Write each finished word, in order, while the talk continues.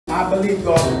I believe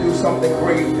God to do something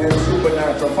great and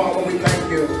supernatural. Father, we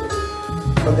thank you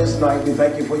for this night. We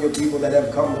thank you for your people that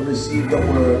have come to receive your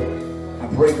word. I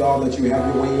pray, God, that you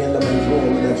have your way in them and through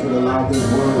them, and that you would allow this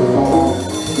word to fall on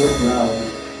good ground.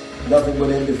 Nothing would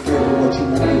interfere with what you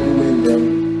want to do in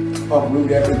them.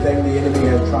 Uproot everything the enemy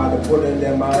has tried to put in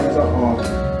their minds or heart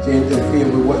to interfere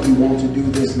with what you want to do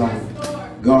this night.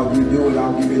 God, you do it.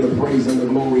 I'll give you the praise and the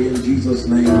glory in Jesus'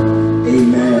 name.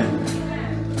 Amen.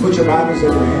 Put your Bibles in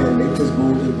your hand. Make this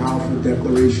bold and powerful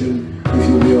declaration, if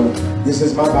you will. This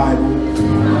is my Bible.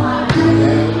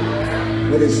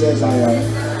 And what it says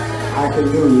I can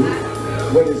do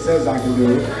what it says I can do.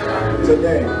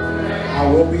 Today,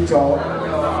 I will be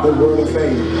taught the word of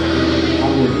faith. I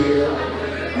will hear,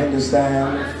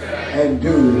 understand, and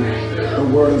do the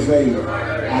word of faith.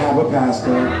 I have a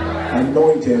pastor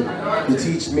anointed to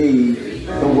teach me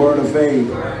the word of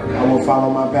faith. I will follow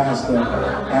my pastor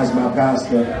as my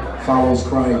pastor follows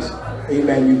Christ.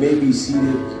 Amen. You may be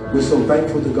seated. We're so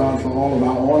thankful to God for all of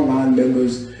our online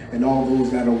members and all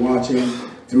those that are watching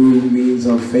through means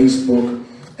of Facebook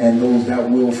and those that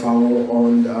will follow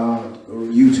on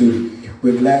YouTube.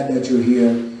 We're glad that you're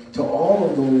here. To all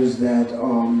of those that,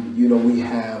 we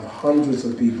have hundreds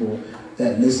of people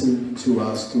that listen to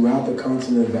us throughout the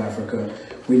continent of Africa.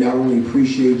 We not only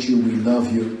appreciate you, we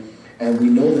love you, and we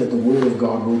know that the word of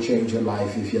God will change your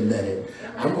life if you let it.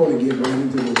 I'm going to get right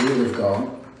into the word of God.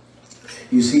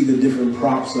 You see the different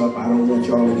props up. I don't want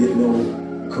y'all to get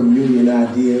no communion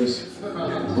ideas,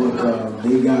 but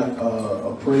they got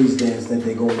a praise dance that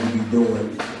they're going to be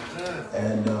doing.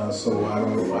 And so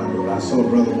I saw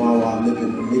Brother Wawa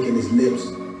licking his lips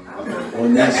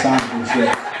on that side of the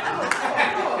chair.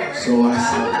 So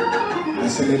I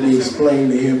said, let me explain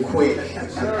to him quick.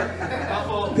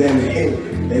 Then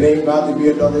it ain't about to be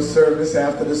another service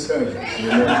after the service. You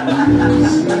know?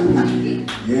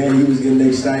 Yeah, he was getting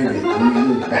excited. He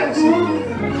was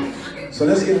bouncing. So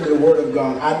let's get into the word of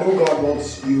God. I know God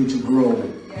wants you to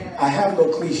grow. I have no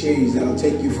cliches that'll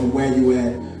take you from where you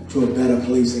at to a better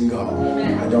place in God.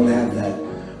 I don't have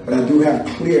that. But I do have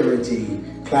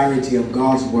clarity of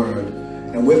God's word.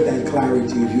 And with that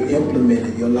clarity, if you implement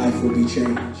it, your life will be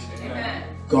changed.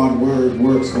 God's word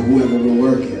works for whoever will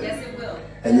work it. Yes, it will.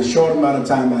 And the short amount of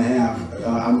time I have,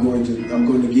 I'm going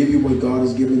to give you what God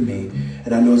has given me,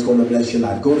 and I know it's going to bless your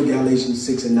life. Go to Galatians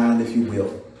 6 and 9 if you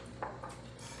will.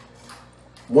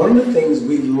 One of the things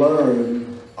we've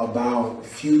learned about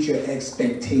future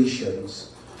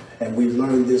expectations, and we've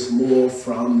learned this more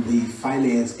from the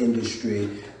finance industry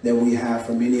than we have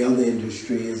from any other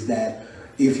industry, is that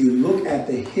if you look at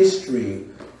the history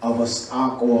of a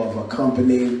stock or of a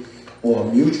company or a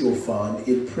mutual fund,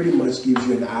 it pretty much gives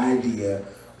you an idea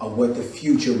of what the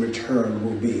future return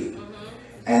will be.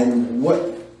 And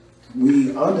what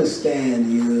we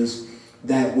understand is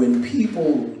that when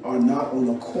people are not on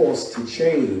a course to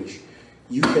change,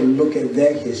 you can look at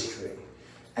their history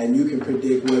and you can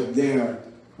predict what their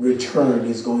return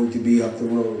is going to be up the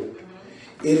road.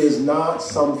 It is not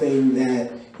something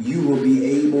that you will be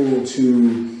able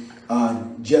to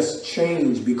just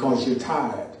change because you're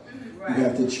tired. You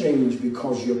have to change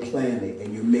because you're planning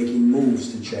and you're making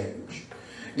moves to change.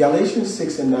 Galatians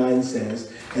 6 and 9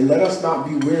 says, and let us not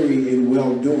be weary in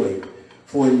well-doing,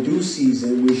 for in due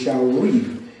season we shall reap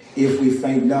if we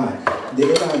faint not. The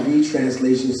NIV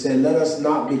translation said, let us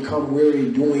not become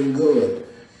weary doing good,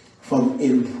 for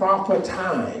in proper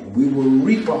time we will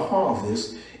reap a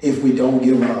harvest if we don't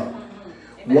give up.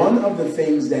 One of the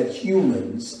things that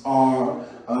humans are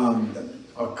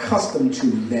accustomed to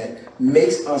that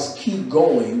makes us keep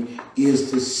going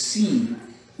is to see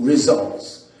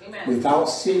results. Amen. Without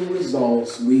seeing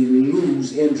results, we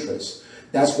lose interest.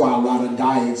 That's why a lot of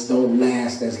diets don't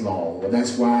last as long.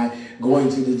 That's why going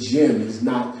to the gym is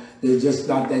not, there's just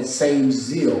not that same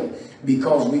zeal,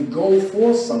 because we go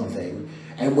for something,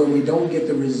 and when we don't get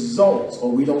the results,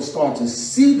 or we don't start to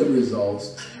see the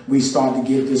results, we start to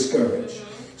get discouraged.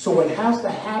 So what has to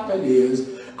happen is,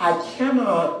 I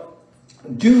cannot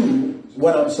do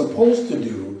what I'm supposed to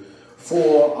do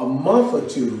for a month or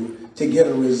two to get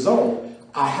a result.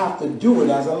 I have to do it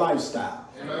as a lifestyle.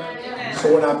 Amen.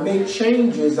 So when I make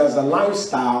changes as a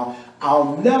lifestyle,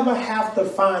 I'll never have to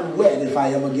find wet if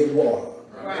I ever get water.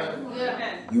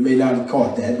 Right. You may not have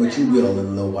caught that, but you will in a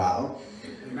little while.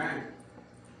 Amen.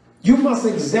 You must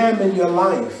examine your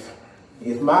life.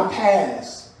 If my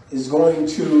past is going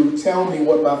to tell me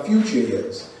what my future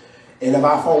is, and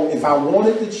if I want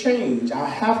it to change, I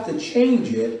have to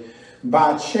change it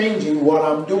by changing what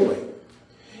I'm doing.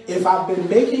 If I've been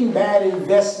making bad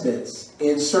investments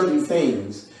in certain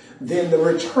things, then the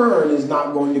return is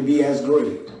not going to be as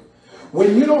great.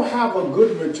 When you don't have a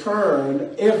good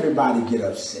return, everybody get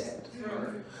upset.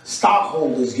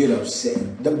 Stockholders get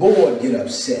upset. The board get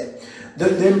upset.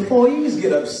 The employees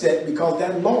get upset because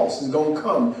that loss is going to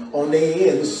come on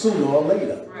their end sooner or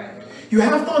later. You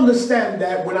have to understand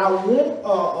that when I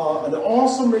want an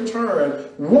awesome return,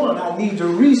 one, I need to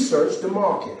research the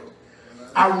market.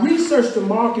 I research the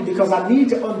market because I need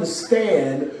to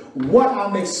understand what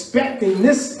I'm expecting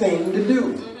this thing to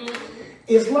do.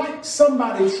 It's like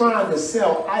somebody trying to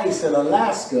sell ice in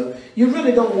Alaska. You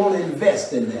really don't want to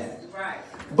invest in that.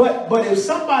 But if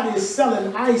somebody is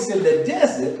selling ice in the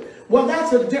desert, well,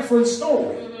 that's a different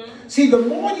story. See, the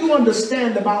more you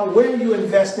understand about where you're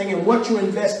investing and what you're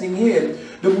investing in,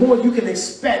 the more you can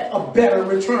expect a better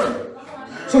return.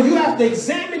 So you have to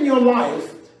examine your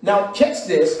life. Now, catch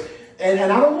this, and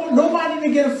I don't want nobody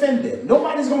to get offended.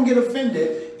 Nobody's going to get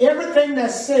offended. Everything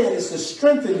that's said is to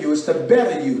strengthen you, is to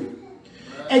better you.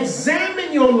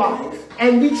 Examine your life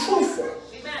and be truthful.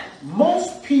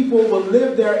 Most people will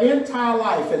live their entire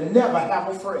life and never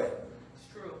have a friend.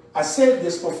 I said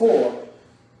this before.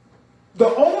 The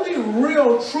only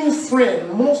real true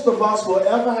friend most of us will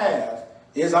ever have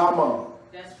is our mom.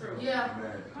 That's true.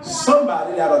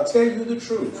 Somebody that'll tell you the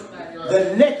truth,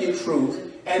 the naked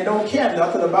truth, and don't care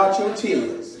nothing about your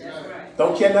tears.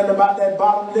 Don't care nothing about that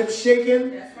bottom lip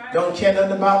shaking. Don't care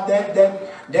nothing about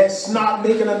that snot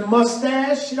making a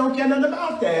mustache. She don't care nothing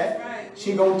about that.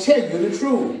 She gonna tell you the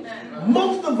truth.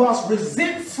 Most of us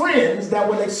resent friends that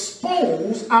will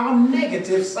expose our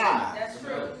negative side. That's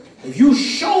true. If you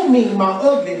show me my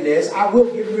ugliness, I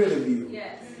will get rid of you.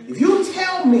 Yes. If you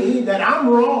tell me that I'm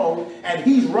wrong and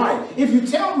he's right, if you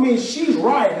tell me she's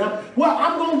right,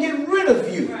 I'm going to get rid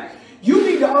of you. Right. You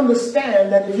need to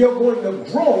understand that if you're going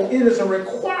to grow, it is a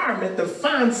requirement to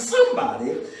find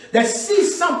somebody that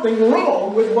sees something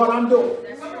wrong with what I'm doing.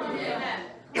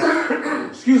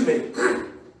 Excuse me.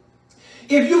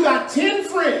 If you got 10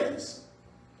 friends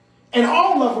and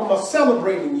all of them are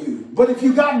celebrating you, but if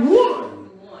you got one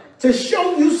to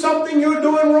show you something you're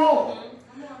doing wrong,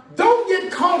 don't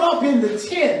get caught up in the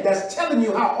 10 that's telling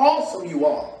you how awesome you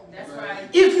are. That's right.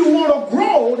 If you want to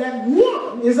grow, that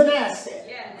one is an asset.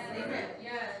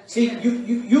 See,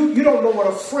 you don't know what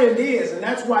a friend is, and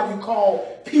that's why you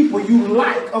call people you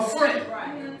like a friend.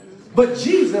 But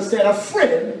Jesus said a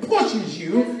friend pushes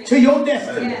you to your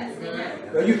destiny.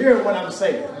 Now you hear what I'm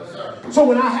saying? So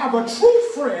when I have a true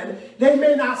friend, they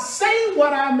may not say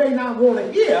what I may not want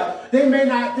to hear. They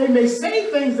may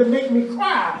say things that make me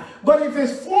cry. But if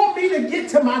it's for me to get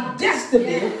to my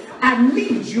destiny, I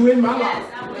need you in my life.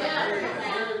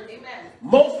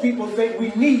 Most people think we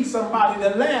need somebody to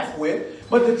laugh with,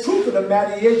 but the truth of the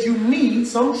matter is you need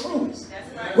some truth.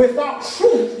 Without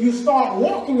truth, you start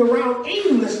walking around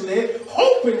aimlessly,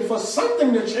 hoping for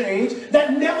something to change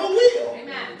that never will.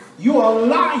 You're a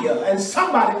liar, and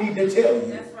somebody need to tell you.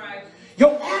 That's right.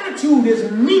 Your attitude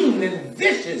is mean and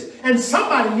vicious, and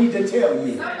somebody need to tell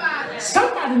you.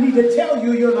 Somebody need to tell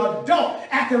you you're an adult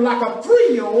acting like a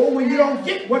 3-year-old when you don't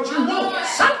get what you want.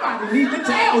 Somebody need to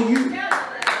tell you.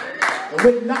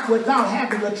 Without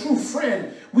having a true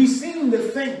friend, we seem to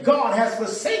think God has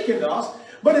forsaken us,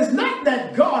 but it's not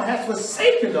that God has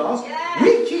forsaken us.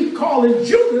 We keep calling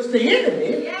Judas the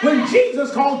enemy when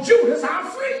Jesus called Judas our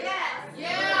friend.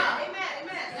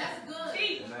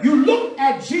 You look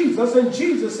at Jesus, and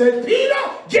Jesus said, Peter,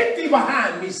 get thee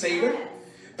behind me, Satan.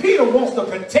 Peter wants to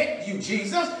protect you,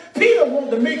 Jesus. Peter wants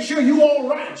to make sure you're all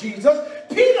right, Jesus.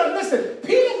 Peter, listen,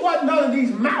 Peter wasn't none of these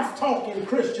mouth-talking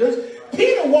Christians.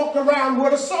 Peter walked around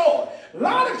with a sword. A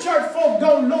lot of church folk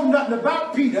don't know nothing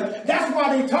about Peter. That's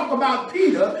why they talk about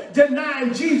Peter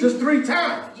denying Jesus 3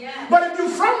 times. But if you're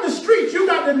from the streets, you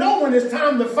got to know when it's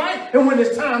time to fight and when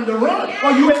it's time to run,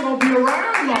 or you ain't going to be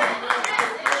around long.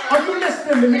 Are you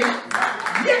listening to me?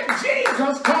 Yet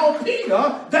Jesus called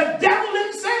Peter the devil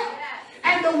himself.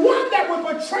 And the one that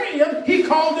would betray him, he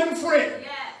called him friend.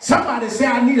 Somebody say,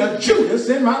 I need a Judas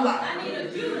in my life.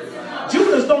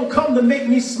 Judas don't come to make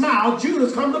me smile.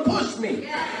 Judas come to push me.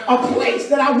 A place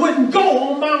that I wouldn't go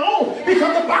on my own.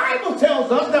 Because the Bible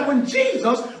tells us that when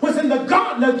Jesus was in the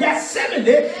Garden of Gethsemane,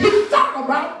 he thought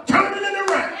about turning it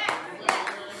around.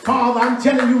 Father, I'm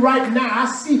telling you right now, I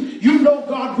see, you know,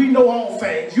 God, we know all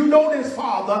things. You know this,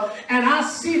 Father, and I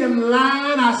see them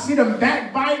lying, I see them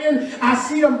backbiting, I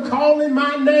see them calling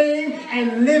my name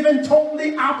and living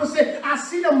totally opposite. I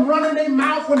see them running their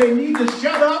mouth when they need to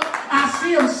shut up. I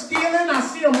see them stealing, I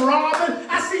see them robbing,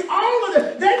 I see all of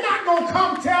it. They're not going to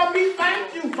come tell me,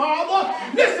 thank you, Father.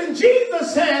 Listen,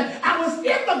 Jesus said, I was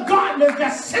in the Garden of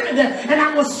Gethsemane, and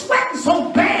I was sweating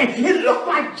so bad, it looked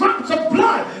like drops of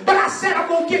blood, but I said, I'm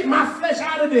going to get my flesh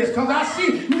out of this, because I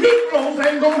see Negroes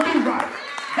ain't going to be right.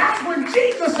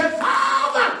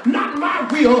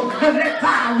 will and let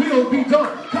thy will be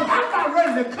done. Because I'm about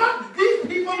ready to cut these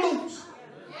people loose.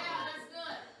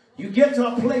 You get to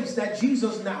a place that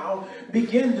Jesus now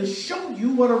begin to show you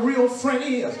what a real friend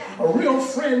is. A real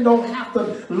friend don't have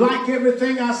to like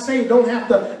everything I say, don't have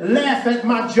to laugh at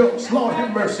my jokes. Lord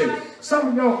have mercy. Some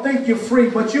of y'all think you're free,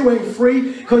 but you ain't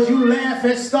free because you laugh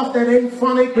at stuff that ain't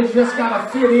funny but just got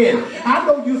to fit in. I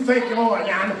know you think, oh,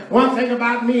 yeah, one thing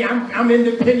about me, I'm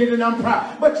independent and I'm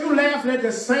proud. But you laughing at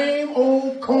the same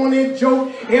old corny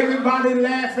joke everybody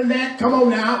laughing at. Come on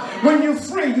now. When you're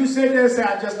free, you sit there and say,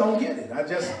 I just don't get it.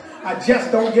 I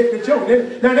just don't get the joke.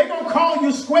 Now, they're going to call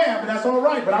you square, but that's all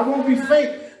right. But I won't be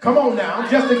fake. Come on now.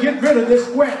 Just to get rid of this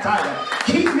square title.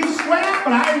 Keep me square,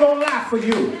 but I ain't going to lie for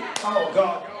you. Oh,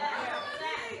 God.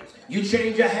 You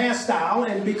change your hairstyle,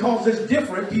 and because it's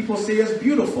different, people say it's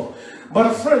beautiful. But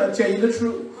a friend will tell you the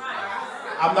truth.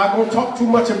 I'm not going to talk too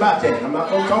much about that. I'm not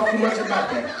going to talk too much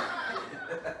about that.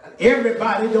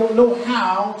 Everybody don't know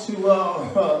how to,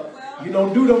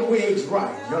 do them wigs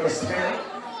right. You understand?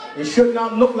 It should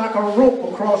not look like a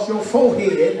rope across your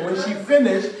forehead. When she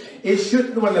finished, it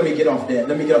should. Well, let me get off that.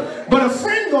 Let me get off. But a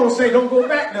friend gonna say, don't go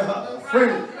back to her.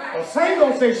 A friend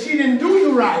gonna say she didn't do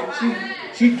you right.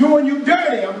 She doing you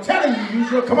dirty. I'm telling you, you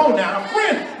should come on now. A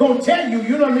friend gonna tell you,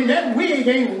 you know what I mean? That wig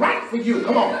ain't right for you.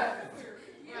 Come on.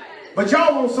 But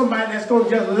y'all want somebody that's going to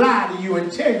just lie to you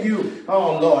and tell you,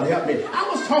 oh, Lord, help me. I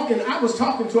was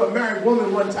talking to a married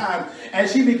woman one time, and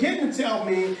she began to tell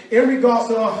me in regards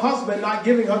to her husband not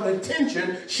giving her the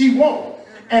attention she wants.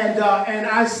 And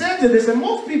I said to this, and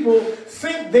most people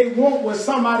think they want what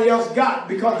somebody else got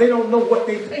because they don't know what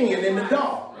they're paying in the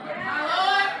dog.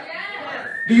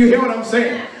 Do you hear what I'm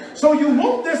saying? So you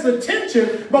want this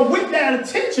attention, but with that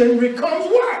attention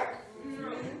comes work.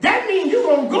 That means you're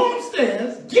going to go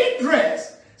upstairs, get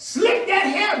dressed, slick that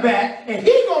hair back, and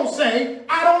he going to say,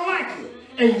 I don't like it.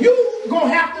 And you going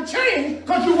to have to change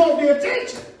because you want the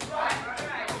attention.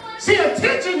 See,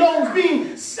 attention don't mean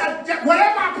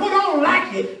whatever I put on,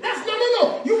 like it. That's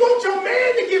no. You want your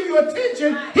man to give you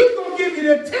attention, he's going to give you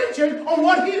the attention on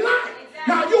what he likes.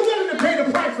 Now, you willing to pay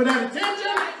the price for that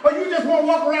attention? Or you just want to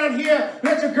walk around here,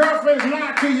 let your girlfriends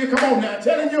lie to you? Come on now,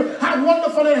 telling you how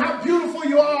wonderful and how beautiful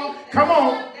you are. Come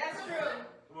on.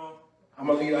 I'm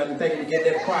going to leave. I didn't think we'd get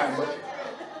that quiet, but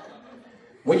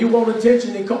when you want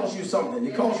attention, it costs you something.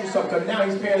 It costs you something because now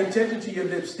he's paying attention to your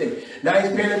lipstick. Now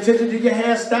he's paying attention to your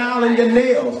hairstyle and your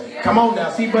nails. Come on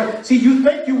now. See, you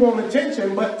think you want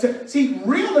attention, but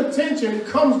real attention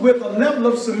comes with a level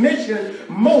of submission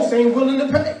most ain't willing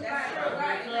to pay.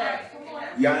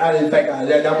 Yeah, I didn't think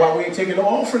that's why we ain't taking the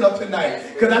offering up tonight,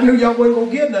 because I knew y'all wasn't going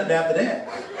to get nothing after that.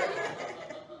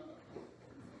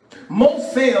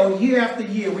 Most fail year after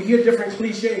year. We hear different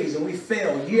cliches and we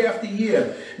fail year after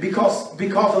year because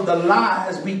of the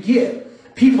lies we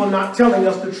get. People not telling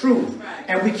us the truth.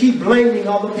 And we keep blaming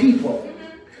other people.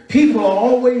 People are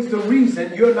always the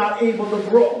reason you're not able to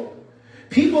grow.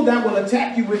 People that will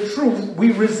attack you with truth,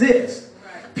 we resist.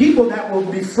 People that will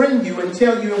befriend you and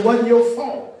tell you it wasn't your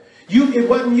fault. It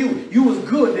wasn't you. You was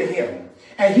good to him.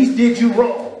 And he did you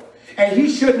wrong. And he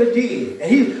shouldn't have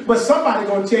did. But somebody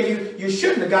going to tell you, you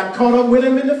shouldn't have got caught up with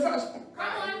him in the first place.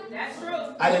 That's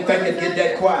true. I didn't think they'd get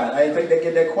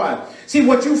that quiet. See,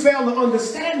 what you fail to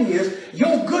understand is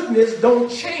your goodness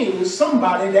don't change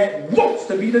somebody that wants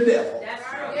to be the devil. That's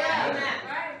true. Yeah.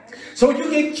 So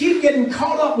you keep getting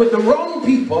caught up with the wrong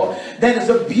people that is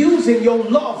abusing your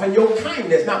love and your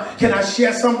kindness. Now, can I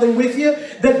share something with you?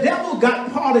 The devil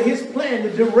got part of his plan to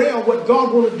derail what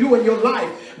God wants to do in your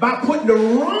life by putting the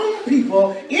wrong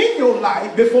people in your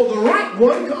life before the right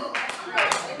one comes.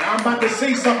 Now, I'm about to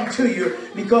say something to you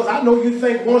because I know you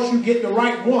think once you get the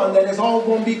right one that it's all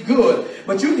going to be good.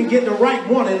 But you can get the right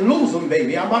one and lose them,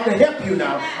 baby. I'm about to help you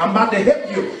now. I'm about to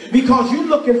help you because you're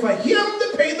looking for him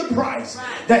to pay the price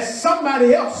that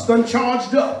somebody else done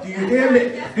charged up. Do you hear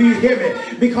me? Do you hear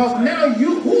me? Because now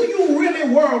who you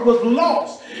really were was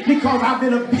lost because I've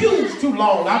been abused too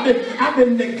long. I've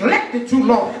been neglected too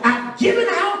long. I've given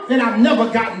out and I've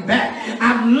never gotten back.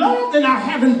 I've loved and I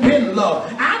haven't been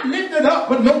loved. I've lifted up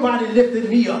but nobody lifted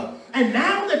me up. And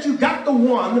now that you got the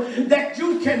one that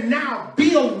you can now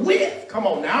build with, come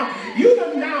on now, you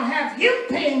can now have him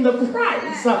paying the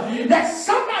price that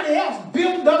somebody else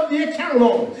built up the account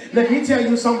on. Let me tell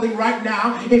you something right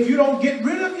now. If you don't get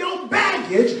rid of your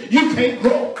baggage, you can't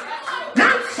grow. Now,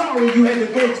 I'm sorry you had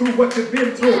to go through what you've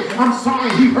been through. I'm sorry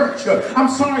he hurt you. I'm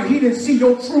sorry he didn't see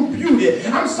your true beauty.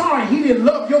 I'm sorry he didn't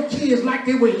love your kids like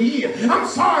they were his. I'm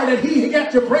sorry that he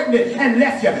got you pregnant and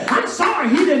left you. I'm sorry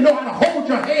he didn't know how to hold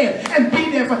your hand and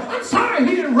be there for. I'm sorry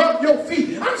he didn't rub your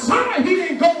feet. I'm sorry he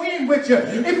didn't go in with you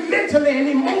mentally and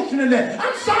emotionally.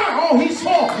 I'm sorry, all he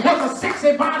saw was a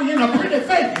sexy body and a pretty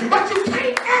face. But you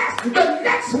can't ask the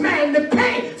next man to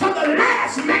pay for the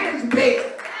last man's bill.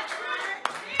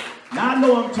 Now I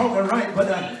know I'm talking right, but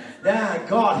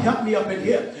God, help me up in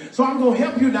here. So I'm going to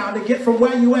help you now to get from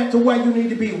where you at to where you need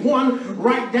to be. One,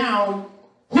 write down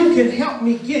who can help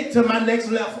me get to my next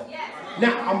level.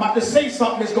 Now, I'm about to say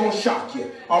something that's going to shock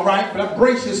you. All right? But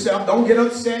brace yourself. Don't get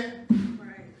upset.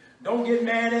 Don't get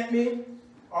mad at me.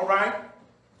 All right?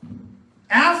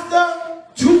 After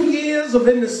 2 years of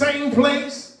in the same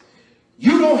place,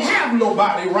 you don't have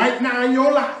nobody right now in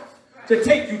your life to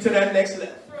take you to that next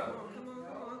level.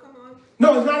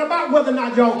 No, it's not about whether or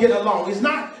not y'all get along. It's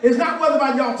not whether or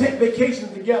not y'all take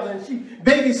vacations together and she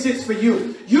babysits for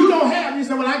you. You don't have, you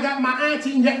say, well, I got my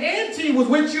auntie, and your auntie was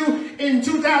with you in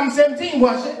 2017,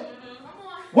 was it?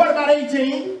 What about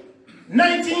 18?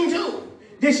 19 too.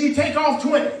 Did she take off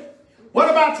 20?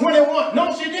 What about 21?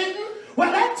 No, she didn't.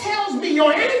 Well, that tells me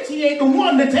your auntie ain't the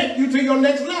one to take you to your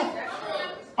next level.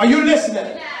 Are you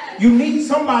listening? You need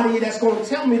somebody that's going to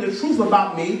tell me the truth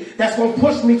about me, that's going to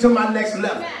push me to my next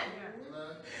level.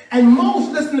 And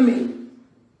most, listen to me,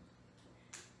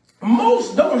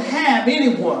 most don't have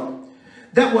anyone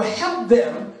that will help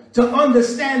them to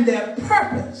understand their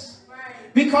purpose.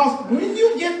 Because when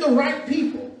you get the right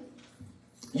people,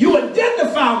 you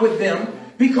identify with them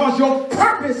because your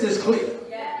purpose is clear.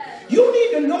 You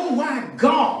need to know why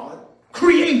God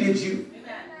created you.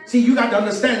 See, you got to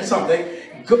understand something.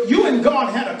 You and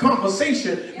God had a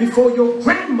conversation before your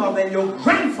grandmother and your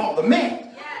grandfather met.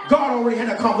 God already had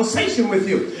a conversation with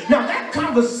you. Now that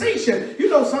conversation, you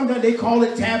know, sometimes they call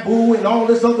it taboo and all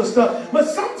this other stuff. But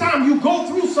sometimes you go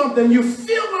through something, you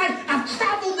feel like I've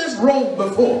traveled this road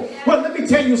before. Well, let me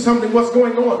tell you something, what's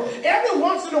going on. Every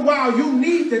once in a while, you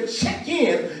need to check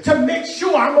in to make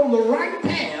sure I'm on the right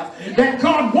path that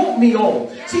God wants me on.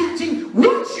 See,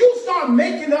 once you start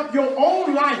making up your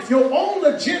own life, your own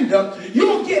agenda,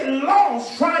 you'll get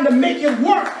lost trying to make it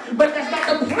work. But that's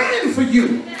not the plan for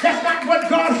you. That's not what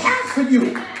God has for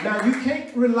you. Now, you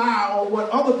can't rely on what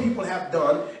other people have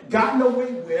done, gotten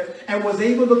away with, and was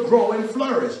able to grow and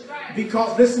flourish.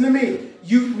 Because, listen to me,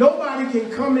 nobody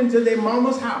can come into their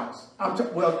mama's house,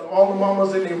 well, all the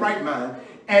mamas in their right mind,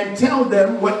 and tell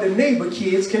them what the neighbor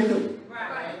kids can do.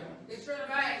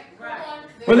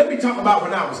 Well, let me talk about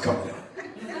when I was coming up.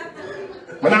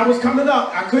 When I was coming up,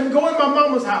 I couldn't go in my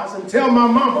mama's house and tell my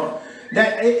mama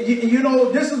that, you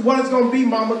know, this is what it's going to be,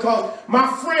 mama, because my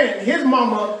friend, his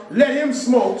mama, let him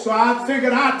smoke, so I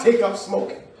figured I'd take up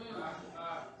smoking.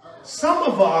 Some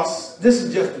of us, this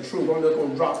is just the truth, I'm just going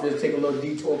to drop this, take a little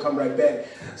detour, come right back.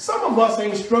 Some of us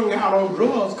ain't strung out on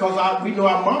drugs because we know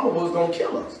our mama was going to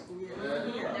kill us.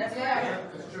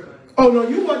 Oh, no,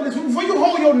 you wasn't. Before you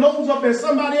hold your nose up at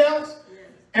somebody else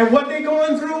and what they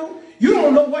going through, you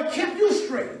don't know what kept you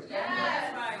straight.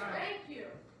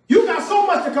 You got so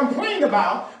much to complain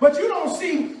about, but you don't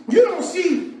see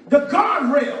the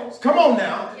guardrails, come on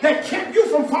now, that kept you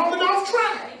from falling off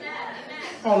track.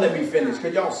 Oh, let me finish,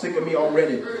 because y'all sick of me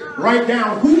already. Write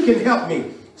down who can help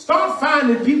me. Start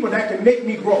finding people that can make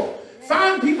me grow.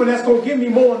 Find people that's going to give me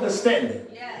more understanding.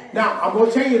 Now, I'm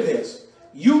going to tell you this.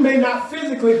 You may not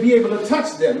physically be able to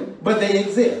touch them, but they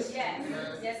exist.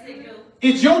 Yes, they do.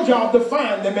 It's your job to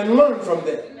find them and learn from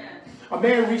them. A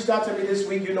man reached out to me this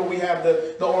week. You know, we have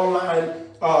the online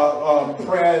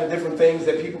prayer and different things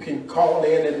that people can call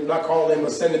in and not call in,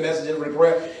 but send a message with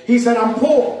prayer. He said, I'm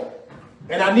poor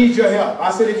and I need your help.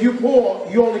 I said, if you're poor,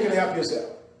 you only can help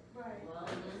yourself.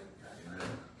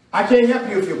 I can't help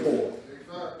you if you're poor.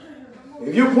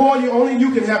 If you're poor, only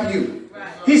you can help you.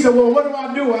 He said, well, what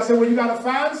do? I said, well, you got to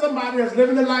find somebody that's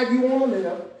living the life you want to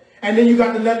live, and then you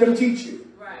got to let them teach you.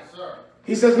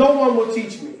 He says, no one will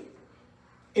teach me.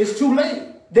 It's too late.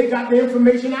 They got the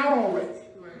information out already.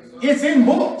 It's in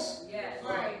books.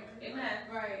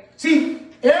 See,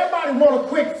 everybody wants a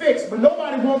quick fix, but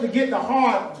nobody wants to get the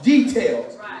hard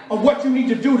details of what you need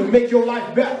to do to make your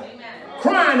life better.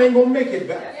 Crying ain't going to make it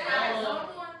better.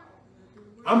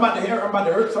 I'm about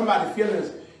to hurt somebody's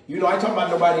feelings. You know, I ain't talking about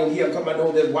nobody in here. I'm talking about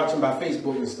those that's watching by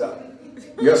Facebook and stuff.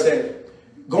 You understand?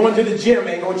 Going to the gym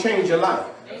ain't going to change your life.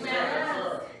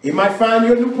 It might find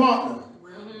you a new partner,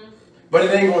 but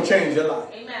it ain't going to change your life.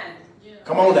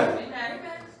 Come on down.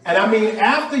 And I mean,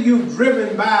 after you've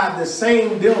driven by the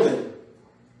same building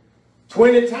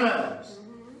 20 times,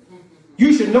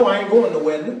 you should know I ain't going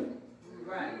nowhere new.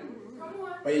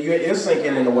 But you're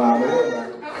sinking in a while.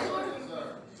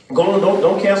 Go on,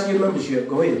 don't cancel your membership.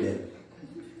 Go ahead then.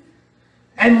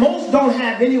 And most don't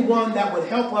have anyone that would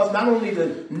help us not only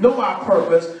to know our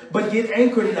purpose, but get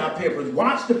anchored in our purpose.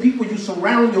 Watch the people you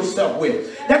surround yourself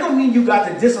with. That don't mean you got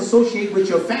to disassociate with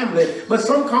your family, but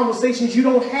some conversations you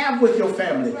don't have with your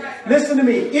family. Listen to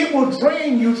me. It will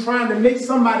drain you trying to make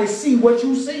somebody see what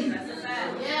you see.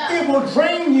 It will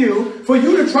drain you for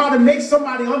you to try to make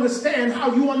somebody understand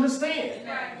how you understand.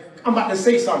 I'm about to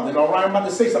say something, all right? I'm about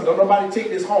to say something. Don't nobody take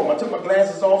this home. I took my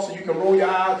glasses off so you can roll your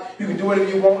eyes. You can do whatever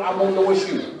you want. I won't know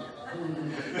it's you.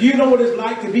 Do you know what it's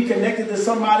like to be connected to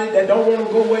somebody that don't want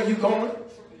to go where you're going?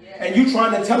 And you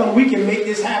trying to tell them we can make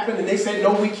this happen, and they say,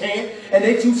 no, we can't. And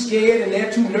they're too scared and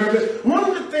they're too nervous. One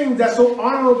of the things that's so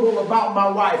honorable about my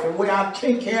wife and where I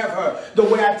take care of her, the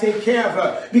way I take care of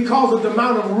her, because of the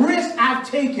amount of risk I've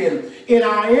taken in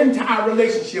our entire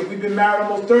relationship. We've been married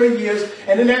almost 30 years.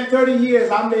 And in that 30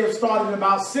 years, I may have started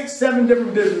about 6, 7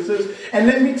 different businesses. And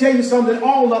let me tell you something,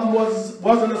 all of them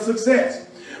wasn't a success.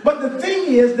 But the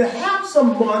thing is to have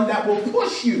someone that will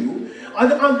push you,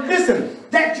 listen,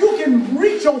 that you can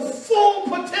reach your full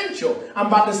potential. I'm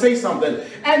about to say something.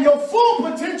 And your full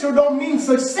potential don't mean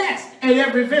success in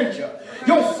every venture.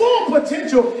 Your full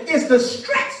potential is to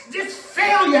stretch this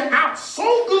failure out so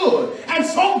good and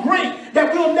so great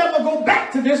that we'll never go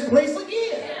back to this place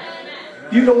again.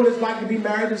 You know what it's like to be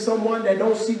married to someone that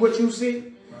don't see what you see?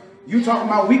 You talking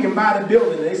about we can buy the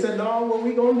building. They said, no, what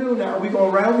we going to do now? We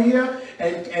going to run over here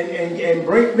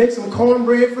and make some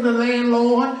cornbread for the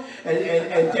landlord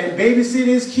and babysit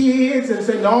his kids and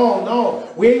say,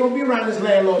 no, we ain't going to be around this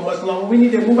landlord much longer. We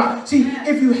need to move out. See,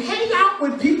 if you hang out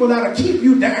with people that'll keep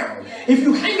you down, if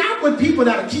you hang out with people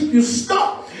that'll keep you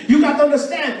stuck, you got to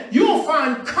understand, you'll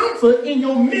find comfort in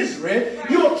your misery.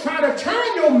 You'll try to turn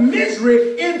your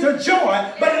misery into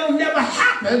joy, but it'll never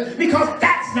happen because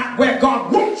that's not where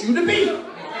God wants you to be.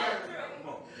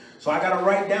 So I got to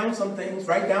write down some things,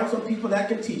 write down some people that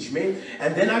can teach me,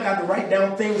 and then I got to write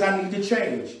down things I need to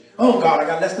change. Oh God, I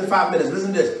got less than 5 minutes.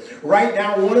 Listen to this. Write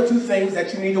down 1 or 2 things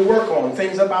that you need to work on.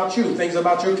 Things about you, things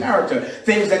about your character,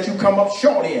 things that you come up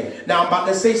short in. Now I'm about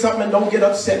to say something and don't get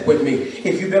upset with me.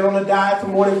 If you've been on a diet for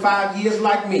more than 5 years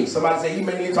like me, somebody say he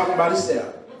mainly talking about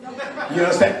himself. You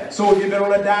understand? So if you've been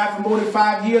on a diet for more than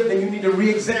 5 years, then you need to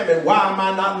re-examine, why am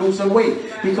I not losing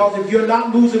weight? Because if you're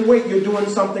not losing weight, you're doing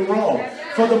something wrong.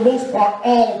 For the most part,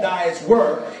 all diets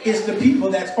work. It's the people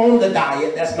that's on the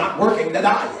diet that's not working the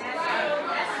diet.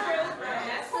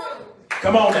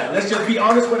 Come on now, let's just be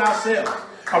honest with ourselves.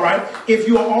 All right? If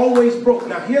you are always broke.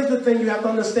 Now, here's the thing you have to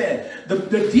understand.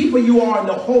 The deeper you are in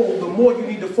the hole, the more you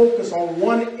need to focus on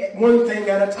one thing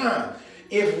at a time.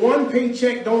 If one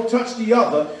paycheck don't touch the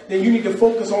other, then you need to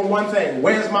focus on one thing.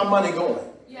 Where's my money going?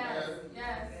 Yes.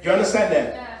 You understand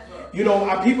that? Yes. You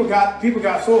know, people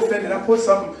got so offended. I put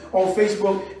something on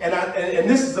Facebook, and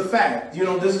this is a fact. You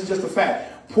know, this is just a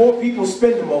fact. Poor people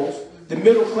spend the most. The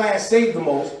middle class save the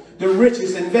most. The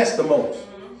richest invest the most.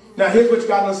 Now, here's what you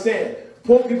got to understand.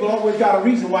 Poor people always got a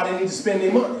reason why they need to spend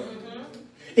their money.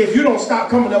 If you don't stop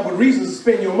coming up with reasons to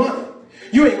spend your money,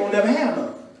 you ain't going to never have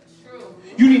none.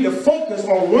 You need to focus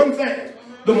on one thing.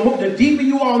 The deeper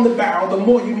you are on the barrel, the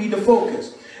more you need to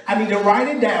focus. I need to write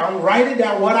it down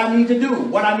what I need to do,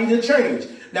 what I need to change.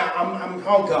 Now,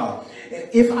 oh God,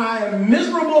 if I am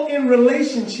miserable in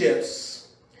relationships,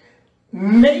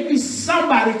 maybe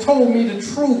somebody told me the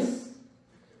truth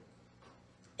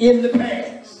in the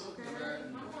past.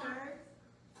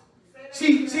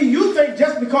 See, you think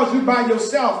just because you're by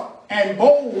yourself and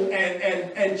bold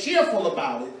and cheerful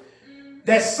about it,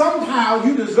 that somehow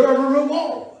you deserve a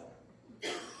reward.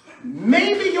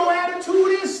 Maybe your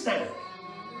attitude is stank.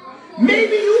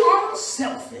 Maybe you are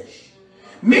selfish.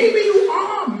 Maybe you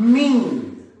are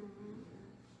mean.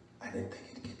 I didn't think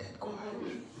it'd get that quiet.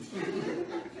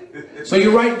 So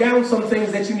you write down some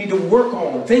things that you need to work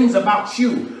on, things about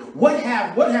you. What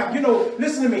have, you know,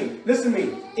 listen to me.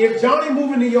 If Johnny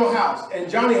moved into your house and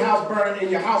Johnny's house burned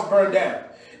and your house burned down,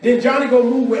 then Johnny go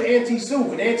move with Auntie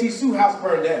Sue, and Auntie Sue's house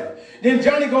burned down. Then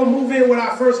Johnny go move in with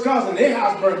our first cousin, their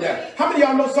house burned down. How many of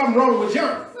y'all know something wrong with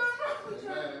Johnny?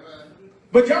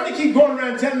 But Johnny keep going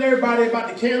around telling everybody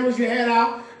about the candles you had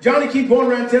out. Johnny keep going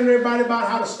around telling everybody about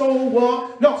how the stove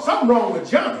was. No, something wrong with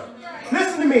Johnny.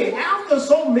 Listen to me. After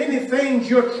so many things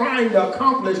you're trying to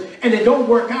accomplish and it don't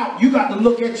work out, you got to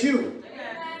look at you.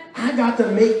 I got to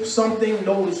make something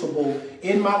noticeable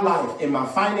in my life, in my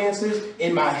finances,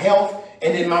 in my health,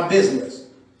 and in my business.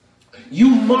 You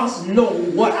must know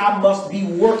what I must be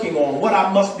working on, what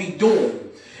I must be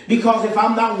doing. Because if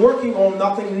I'm not working on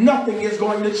nothing, nothing is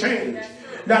going to change.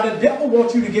 Now, the devil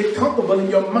wants you to get comfortable in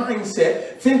your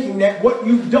mindset, thinking that what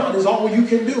you've done is all you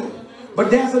can do. But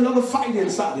there's another fight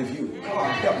inside of you.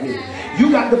 God help me.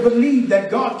 You got to believe that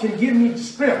God can give me the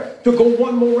strength to go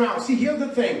one more round. See, here's the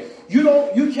thing.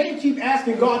 You can't keep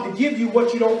asking God to give you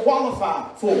what you don't qualify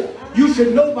for. You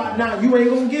should know by now you ain't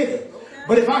going to get it.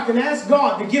 But if I can ask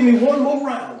God to give me one more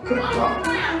round, come on,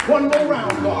 God. One more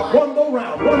round, God. One more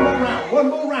round, one more round, one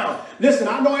more round. Listen,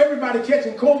 I know everybody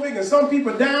catching COVID and some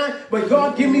people dying, but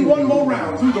God, give me one more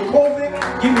round. Through the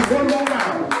COVID, give me one more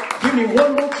round. Give me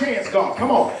one more chance, God.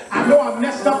 Come on. I know I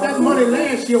messed up that money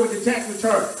last year with the tax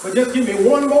return, but just give me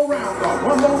one more round, God.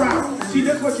 One more round. See,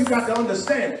 this is what you got to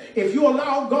understand. If you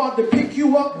allow God to pick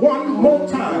you up one more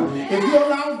time, if you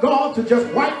allow God to just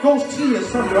wipe those tears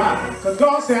from your eyes, because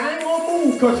God said, I ain't going to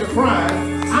move because you're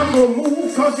crying. I'm going to move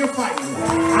because you're fighting.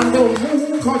 I'm going to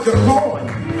move because you're calling.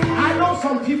 I know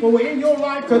some people were in your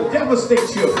life to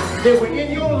devastate you. They were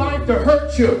in your life to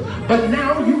hurt you. But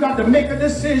now you got to make a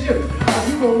decision. Are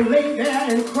you going to lay there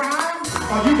and cry?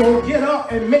 Or are you going to get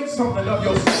up and make something of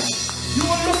yourself? You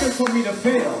were looking for me to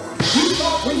fail. You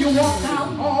thought when you walked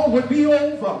out, all would be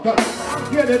over. But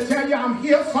I'm here to tell you, I'm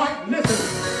here fighting.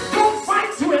 Listen, don't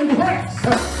fight to impress.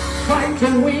 Fight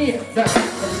to win. But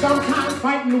sometimes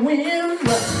fighting to win, you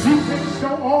can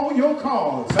show all your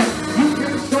cards. You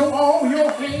can show all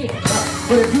your hands.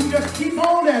 But if you just keep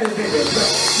on at it, baby.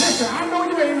 Listen, I know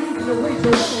you ain't losing the weight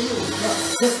you want to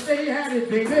lose. But stay at it,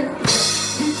 baby.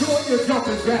 Keep doing your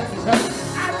jumping jacks.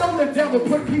 I know the devil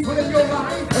put people in your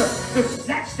life to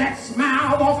snatch that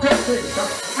smile off their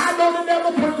face. I know the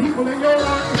devil put people in your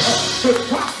life to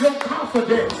drop your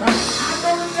confidence. I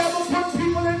know the devil put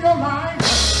people in your life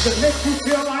to make you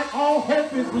feel like all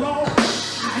hope is lost.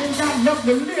 I ain't got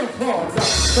nothing to live for.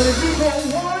 But if you go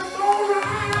one more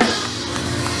round,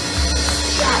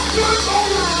 one more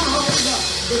round,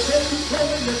 but then you throw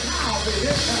in the towel, baby.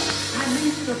 I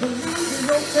need you to believe in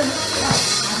yourself.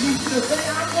 I need you to say,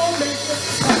 I'm going to make it.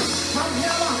 Come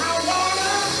hell or high water,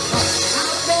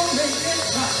 I'm going to make it.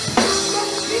 I'm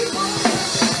going to keep on making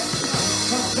it.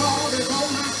 Because God is on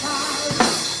my side.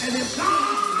 And if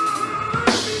God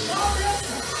is on it,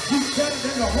 He's better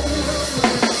than the whole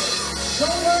world.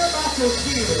 Don't worry about your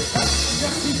tears.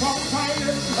 Just keep on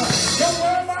fighting. Don't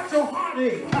worry about your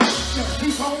heartache. Just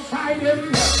keep on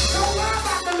fighting. Don't worry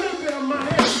about the little bit of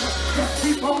money. Just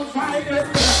keep on fighting.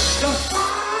 The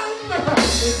sun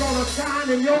is going to shine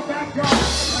in your backyard.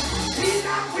 He's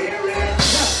not weary.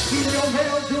 He's your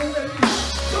well doing.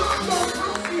 God's going to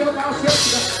talk to you about you.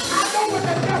 I know what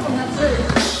the devil has said.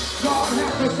 God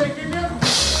has forsaken you.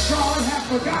 God has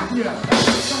forgotten you. But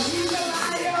he's a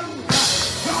liar.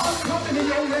 God's coming to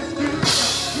your rescue.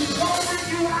 He's going to bring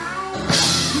you out.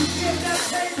 He's getting that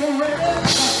table ready.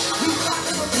 He's about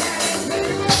to prepare his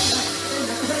table in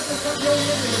the presence of your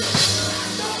enemy.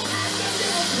 Don't have to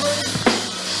live afraid.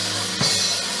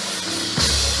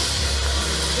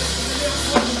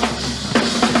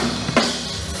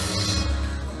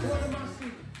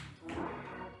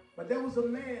 But there was a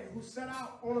man who set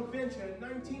out on a venture in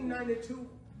 1992.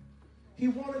 He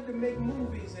wanted to make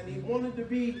movies and he wanted to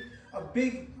be a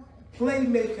big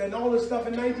playmaker and all this stuff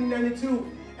in 1992.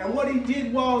 And what he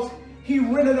did was he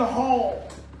rented a hall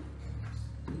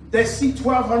that seat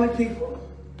 1,200 people.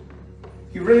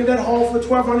 He rented that hall for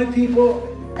 1,200 people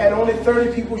and only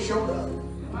 30 people showed up.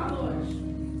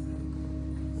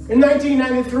 In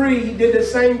 1993, he did the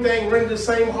same thing, rented the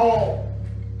same hall.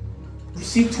 You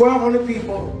see 1,200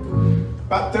 people,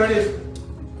 about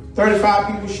 35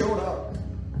 people showed up.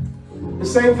 The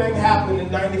same thing happened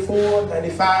in 94,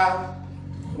 95,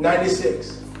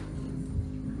 96.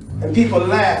 And people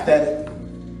laughed at it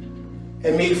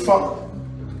and made fun of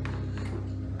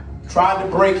it. Tried to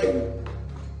break him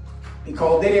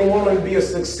because they didn't want him to be a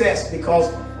success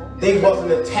because they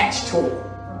wasn't attached to him.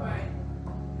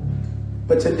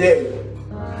 But today,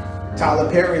 Tyler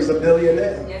Perry is a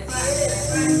billionaire.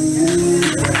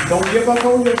 Don't give up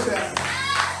on yourself.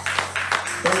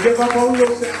 Don't give up on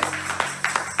yourself.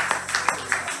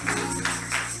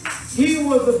 He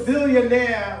was a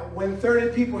billionaire when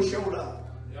 30 people showed up.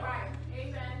 Right.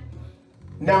 Amen.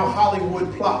 Now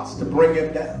Hollywood plots to bring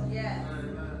him down. Yeah.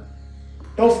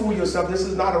 Don't fool yourself. This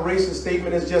is not a racist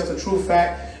statement. It's just a true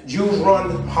fact. Jews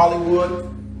run Hollywood.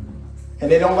 And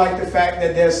they don't like the fact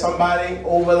that there's somebody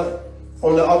over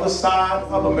on the other side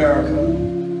of America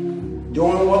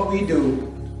doing what we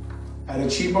do at a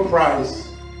cheaper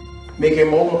price, making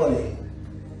more money.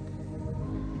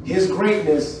 His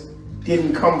greatness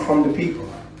didn't come from the people.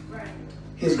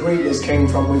 His greatness came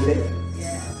from within.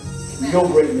 Your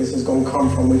greatness is going to come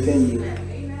from within you.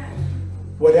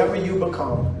 Whatever you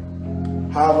become,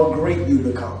 however great you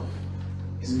become,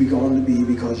 It's going to be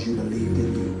because you believed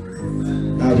in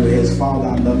you. Bow your heads. Father,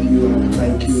 I love you. I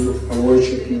thank you. I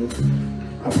worship you.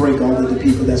 I pray, God, that the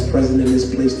people that's present in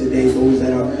this place today, those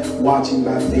that are watching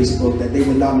by Facebook, that they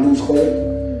will not lose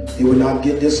hope. They will not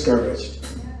get discouraged.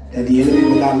 That the enemy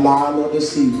will not lie nor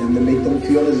deceive them to make them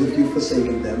feel as if you've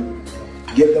forsaken them.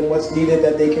 Give them what's needed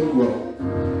that they can grow.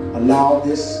 Allow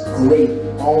this great,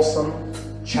 awesome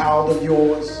child of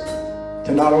yours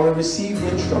to not only receive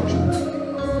the instruction,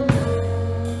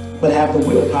 but have the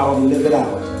willpower to live it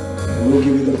out. And we'll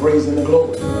give you the praise and the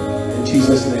glory. In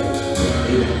Jesus' name,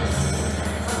 amen.